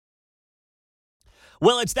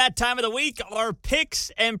Well, it's that time of the week, our picks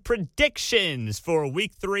and predictions for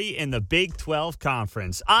Week 3 in the Big 12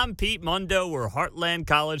 Conference. I'm Pete Mundo. We're Heartland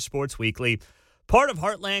College Sports Weekly, part of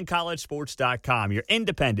HeartlandCollegeSports.com, your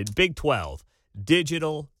independent Big 12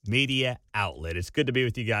 digital media outlet. It's good to be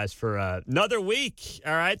with you guys for another week.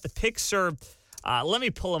 All right, the picks are, let me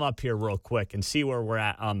pull them up here real quick and see where we're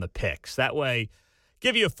at on the picks. That way,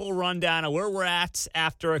 give you a full rundown of where we're at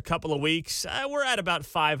after a couple of weeks. We're at about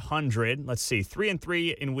 500. Let's see,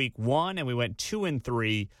 3-3 in week 1, and we went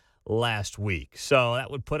 2-3 last week. So that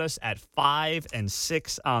would put us at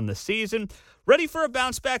 5-6 on the season. Ready for a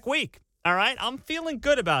bounce back week. All right, I'm feeling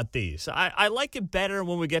good about these. I like it better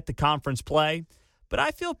when we get to conference play, but I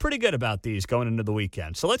feel pretty good about these going into the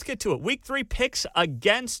weekend. So let's get to it. Week 3 picks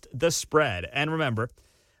against the spread. And remember,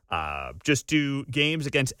 just do games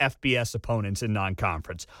against FBS opponents in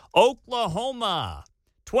non-conference. Oklahoma,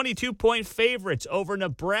 22-point favorites over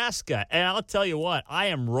Nebraska. And I'll tell you what, I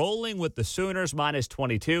am rolling with the Sooners minus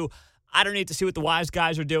 22. I don't need to see what the wise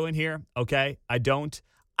guys are doing here, okay? I don't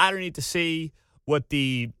need to see what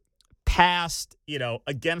the past,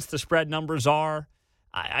 against the spread numbers are.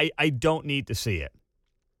 I don't need to see it.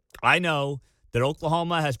 I know that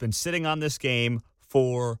Oklahoma has been sitting on this game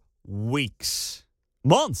for weeks.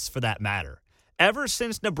 Months, for that matter. Ever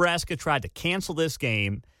since Nebraska tried to cancel this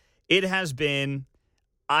game, it has been,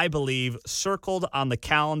 I believe, circled on the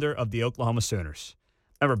calendar of the Oklahoma Sooners.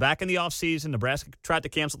 Remember, back in the offseason, Nebraska tried to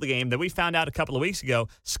cancel the game. Then we found out a couple of weeks ago,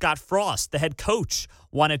 Scott Frost, the head coach,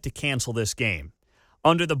 wanted to cancel this game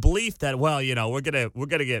under the belief that, we're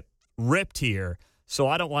gonna get ripped here, so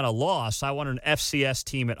I don't want a loss. I want an FCS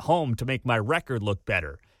team at home to make my record look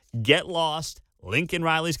better. Get lost. Lincoln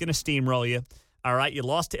Riley's going to steamroll you. All right, you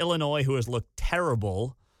lost to Illinois, who has looked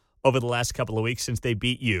terrible over the last couple of weeks since they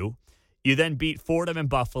beat you. You then beat Fordham and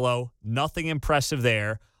Buffalo. Nothing impressive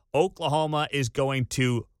there. Oklahoma is going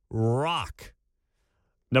to rock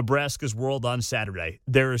Nebraska's world on Saturday.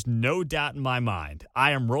 There is no doubt in my mind. I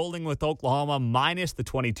am rolling with Oklahoma minus the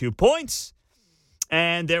 22 points.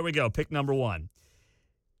 And there we go, pick number 1.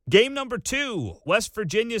 Game number 2, West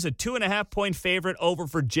Virginia's a 2.5-point favorite over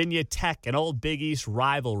Virginia Tech, an old Big East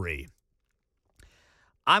rivalry.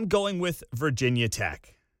 I'm going with Virginia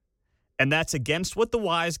Tech, and that's against what the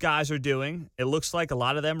wise guys are doing. It looks like a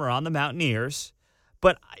lot of them are on the Mountaineers,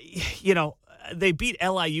 but they beat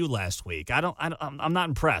LIU last week. I'm not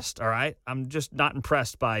impressed. All right, I'm just not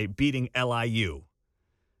impressed by beating LIU.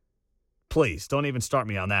 Please don't even start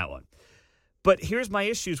me on that one. But here's my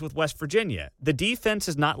issues with West Virginia. The defense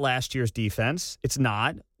is not last year's defense. It's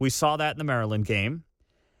not. We saw that in the Maryland game.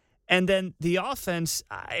 And then the offense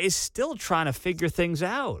is still trying to figure things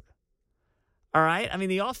out. All right? I mean,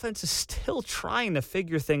 the offense is still trying to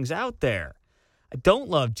figure things out there. I don't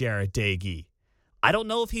love Jarret Doege. I don't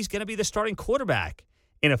know if he's going to be the starting quarterback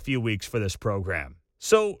in a few weeks for this program.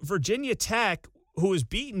 So Virginia Tech, who has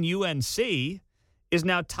beaten UNC, is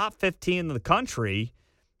now top 15 in the country,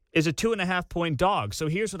 is a 2.5-point dog. So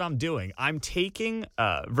here's what I'm doing. I'm taking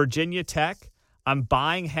Virginia Tech. I'm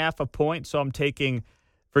buying half a point, so I'm taking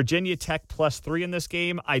Virginia Tech +3 in this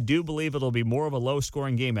game. I do believe it'll be more of a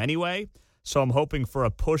low-scoring game anyway, so I'm hoping for a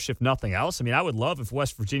push if nothing else. I mean, I would love if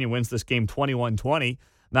West Virginia wins this game 21-20.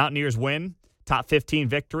 Mountaineers win, top 15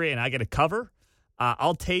 victory, and I get a cover.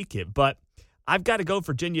 I'll take it, but I've got to go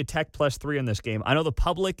Virginia Tech +3 in this game. I know the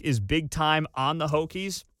public is big time on the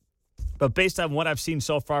Hokies, but based on what I've seen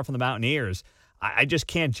so far from the Mountaineers, I just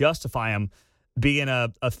can't justify them being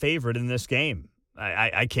a favorite in this game.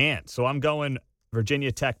 I can't. So I'm going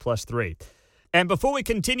Virginia Tech +3. And before we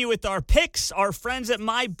continue with our picks, our friends at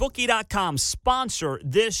MyBookie.com sponsor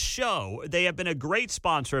this show. They have been a great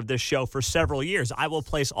sponsor of this show for several years. I will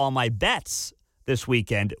place all my bets this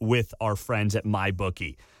weekend with our friends at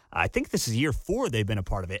MyBookie. I think this is year 4 they've been a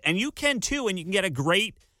part of it. And you can too, and you can get a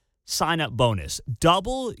great sign-up bonus.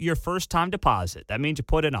 Double your first-time deposit. That means you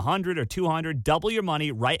put in $100 or $200, double your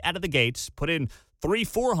money right out of the gates, put in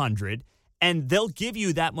 $300-$400, and they'll give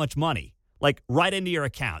you that much money, like right into your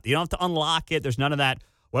account. You don't have to unlock it. There's none of that,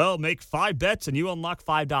 make 5 bets and you unlock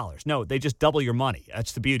 $5. No, they just double your money.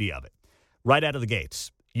 That's the beauty of it. Right out of the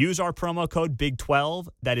gates. Use our promo code BIG12,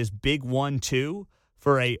 that is BIG12,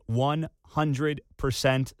 for a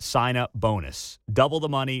 100% sign-up bonus. Double the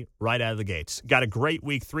money right out of the gates. Got a great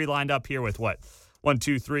week 3 lined up here with 1,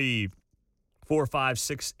 2, 3, 4, 5,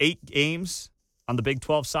 6, 8 games on the Big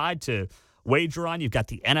 12 side to wager on. You've got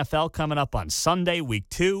the NFL coming up on Sunday, week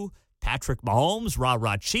 2. Patrick Mahomes,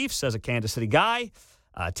 rah-rah Chiefs as a Kansas City guy,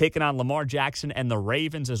 taking on Lamar Jackson and the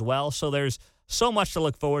Ravens as well. So there's so much to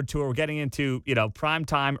look forward to. We're getting into,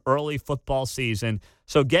 primetime early football season.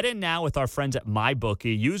 So get in now with our friends at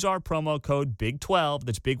MyBookie. Use our promo code BIG12,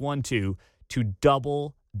 that's Big12, to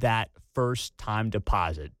double that first-time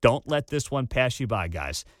deposit. Don't let this one pass you by,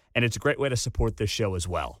 guys. And it's a great way to support this show as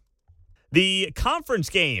well. The conference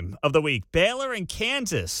game of the week, Baylor and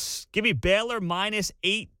Kansas. Give me Baylor minus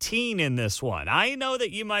 18 in this one. I know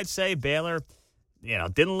that you might say Baylor,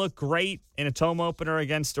 didn't look great in its opener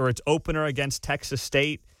against Texas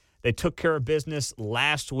State. They took care of business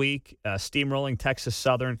last week, steamrolling Texas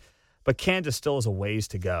Southern, but Kansas still has a ways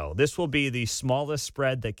to go. This will be the smallest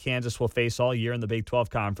spread that Kansas will face all year in the Big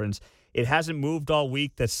 12 Conference. It hasn't moved all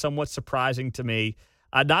week. That's somewhat surprising to me.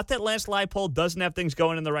 Not that Lance Leipold doesn't have things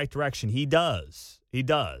going in the right direction. He does.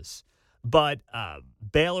 But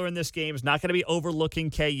Baylor in this game is not going to be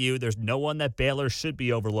overlooking KU. There's no one that Baylor should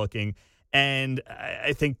be overlooking. And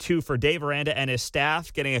I think, too, for Dave Aranda and his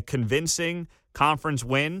staff, getting a convincing conference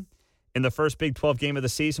win in the first Big 12 game of the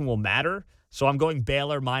season will matter. So I'm going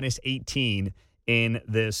Baylor minus 18 in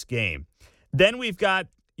this game. Then we've got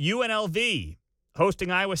UNLV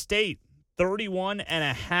hosting Iowa State.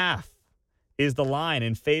 31.5 is the line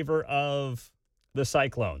in favor of the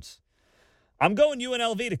Cyclones. I'm going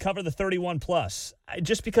UNLV to cover the 31+,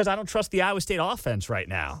 just because I don't trust the Iowa State offense right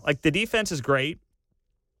now. Like, the defense is great,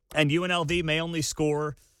 and UNLV may only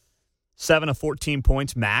score 7 of 14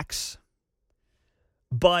 points max.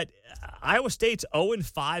 But Iowa State's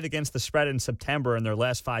 0-5 against the spread in September in their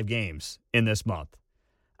last 5 games in this month.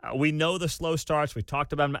 We know the slow starts. We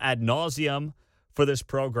talked about them ad nauseum for this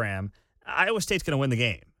program. Iowa State's going to win the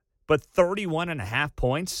game. But 31.5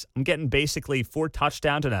 points, I'm getting basically 4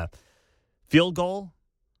 touchdowns and a field goal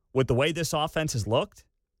with the way this offense has looked.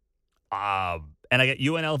 And I get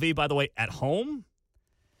UNLV, by the way, at home.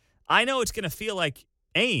 I know it's going to feel like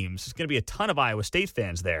Ames. There's going to be a ton of Iowa State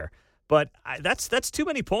fans there. But that's too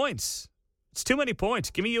many points. It's too many points.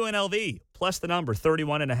 Give me UNLV plus the number,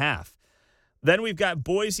 31.5. Then we've got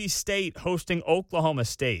Boise State hosting Oklahoma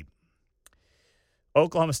State.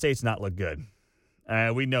 Oklahoma State's not looked good.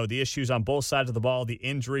 We know the issues on both sides of the ball. The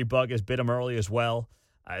injury bug has bit them early as well.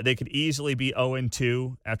 They could easily be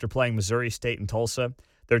 0-2 after playing Missouri State and Tulsa.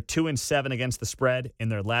 They're 2-7 against the spread in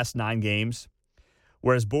their last 9 games,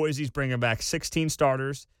 whereas Boise's bringing back 16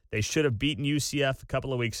 starters. They should have beaten UCF a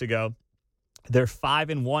couple of weeks ago. They're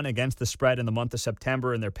 5-1 against the spread in the month of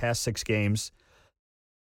September in their past 6 games.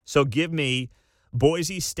 So give me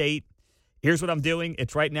Boise State. Here's what I'm doing.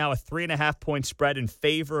 It's right now a 3.5-point spread in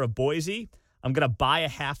favor of Boise. I'm going to buy a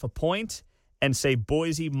 0.5 point and say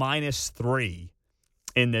Boise minus 3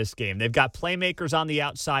 in this game. They've got playmakers on the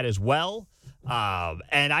outside as well.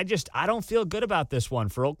 And I don't feel good about this one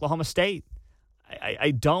for Oklahoma State.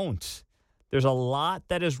 I don't. There's a lot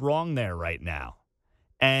that is wrong there right now.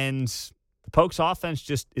 And the Pokes offense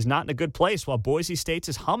just is not in a good place while Boise State's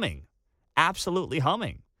is humming. Absolutely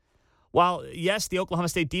humming. While, yes, the Oklahoma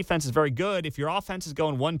State defense is very good, if your offense is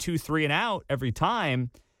going 1, 2, 3 and out every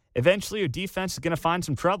time, eventually your defense is going to find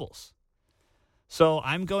some troubles. So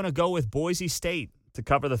I'm going to go with Boise State to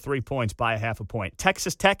cover the 3 points by a 0.5 point.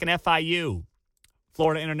 Texas Tech and FIU,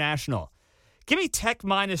 Florida International. Give me Tech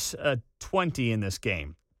minus 20 in this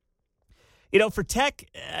game. For Tech,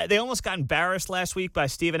 they almost got embarrassed last week by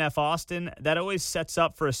Stephen F. Austin. That always sets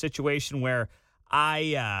up for a situation where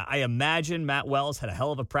I imagine Matt Wells had a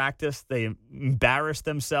hell of a practice. They embarrassed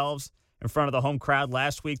themselves in front of the home crowd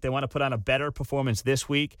last week. They want to put on a better performance this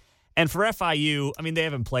week. And for FIU, they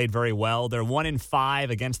haven't played very well. They're 1-5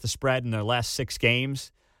 against the spread in their last 6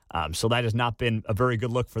 games. So that has not been a very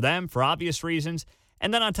good look for them for obvious reasons.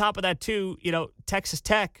 And then on top of that, too,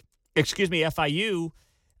 FIU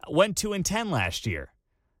went 2-10 last year.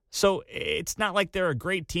 So it's not like they're a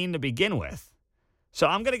great team to begin with. So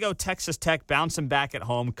I'm going to go Texas Tech, bouncing back at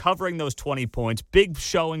home, covering those 20 points. Big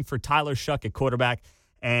showing for Tyler Shuck at quarterback,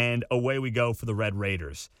 and away we go for the Red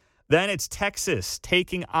Raiders. Then it's Texas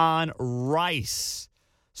taking on Rice.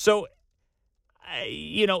 So,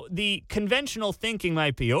 the conventional thinking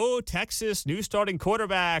might be, Texas, new starting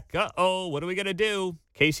quarterback. Uh-oh, what are we going to do?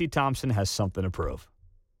 Casey Thompson has something to prove.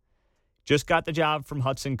 Just got the job from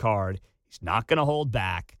Hudson Card. He's not going to hold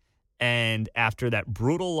back. And after that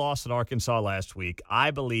brutal loss at Arkansas last week,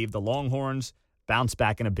 I believe the Longhorns bounce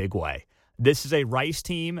back in a big way. This is a Rice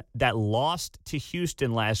team that lost to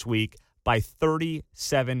Houston last week by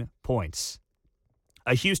 37 points.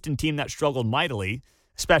 A Houston team that struggled mightily,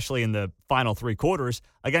 especially in the final 3 quarters,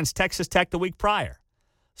 against Texas Tech the week prior.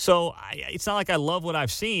 So it's not like I love what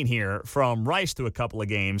I've seen here from Rice through a couple of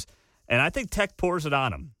games. And I think Tech pours it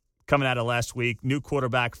on them coming out of last week. New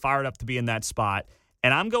quarterback, fired up to be in that spot.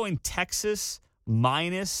 And I'm going Texas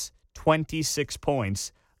minus 26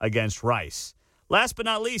 points against Rice. Last but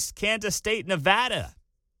not least, Kansas State, Nevada.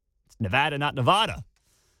 It's Nevada, not Nevada.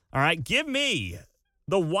 All right, give me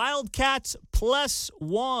the Wildcats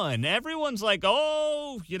 +1. Everyone's like,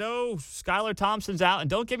 oh, Skylar Thompson's out. And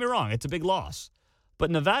don't get me wrong, it's a big loss. But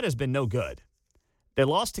Nevada's been no good. They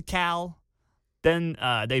lost to Cal. Then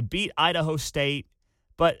they beat Idaho State.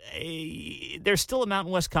 But they're still a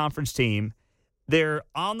Mountain West Conference team. They're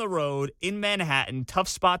on the road in Manhattan, tough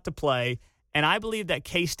spot to play. And I believe that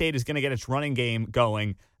K-State is going to get its running game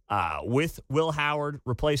going with Will Howard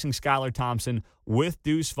replacing Skylar Thompson, with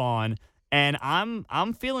Deuce Vaughn. And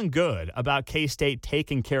I'm feeling good about K-State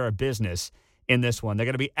taking care of business in this one. They're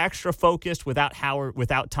going to be extra focused without Howard,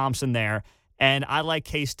 without Thompson there. And I like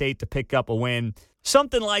K-State to pick up a win,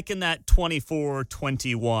 something like in that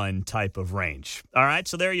 24-21 type of range. All right,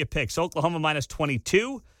 so there are your picks. Oklahoma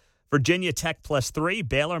 -22, Virginia Tech +3,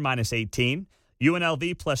 Baylor -18,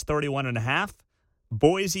 UNLV +31.5,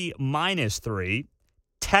 Boise -3,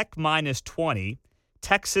 Tech -20,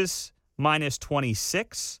 Texas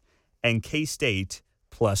 -26, and K-State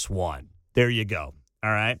 +1. There you go.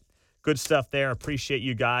 All right. Good stuff there. Appreciate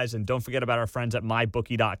you guys. And don't forget about our friends at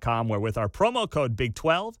MyBookie.com, where with our promo code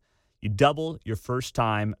BIG12, you double your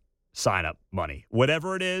first-time sign-up money.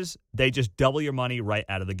 Whatever it is, they just double your money right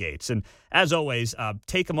out of the gates. And as always,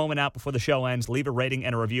 take a moment out before the show ends. Leave a rating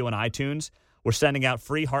and a review on iTunes. We're sending out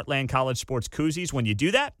free Heartland College Sports koozies when you do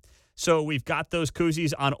that. So we've got those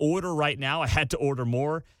koozies on order right now. I had to order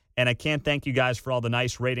more. And I can't thank you guys for all the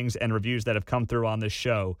nice ratings and reviews that have come through on this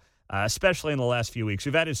show, especially in the last few weeks.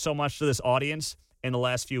 We've added so much to this audience in the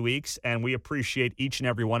last few weeks, and we appreciate each and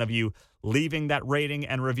every one of you leaving that rating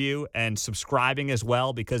and review and subscribing as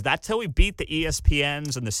well, because that's how we beat the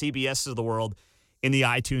ESPNs and the CBSs of the world in the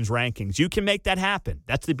iTunes rankings. You can make that happen.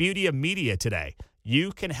 That's the beauty of media today.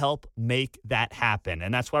 You can help make that happen,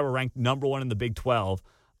 and that's why we're ranked #1 in the Big 12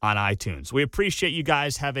 on iTunes. We appreciate you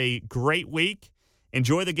guys. Have a great week.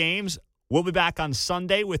 Enjoy the games. We'll be back on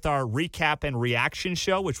Sunday with our recap and reaction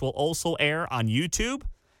show, which will also air on YouTube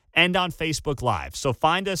and on Facebook Live. So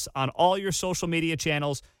find us on all your social media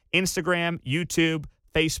channels, Instagram, YouTube,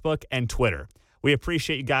 Facebook, and Twitter. We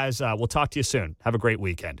appreciate you guys. We'll talk to you soon. Have a great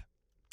weekend.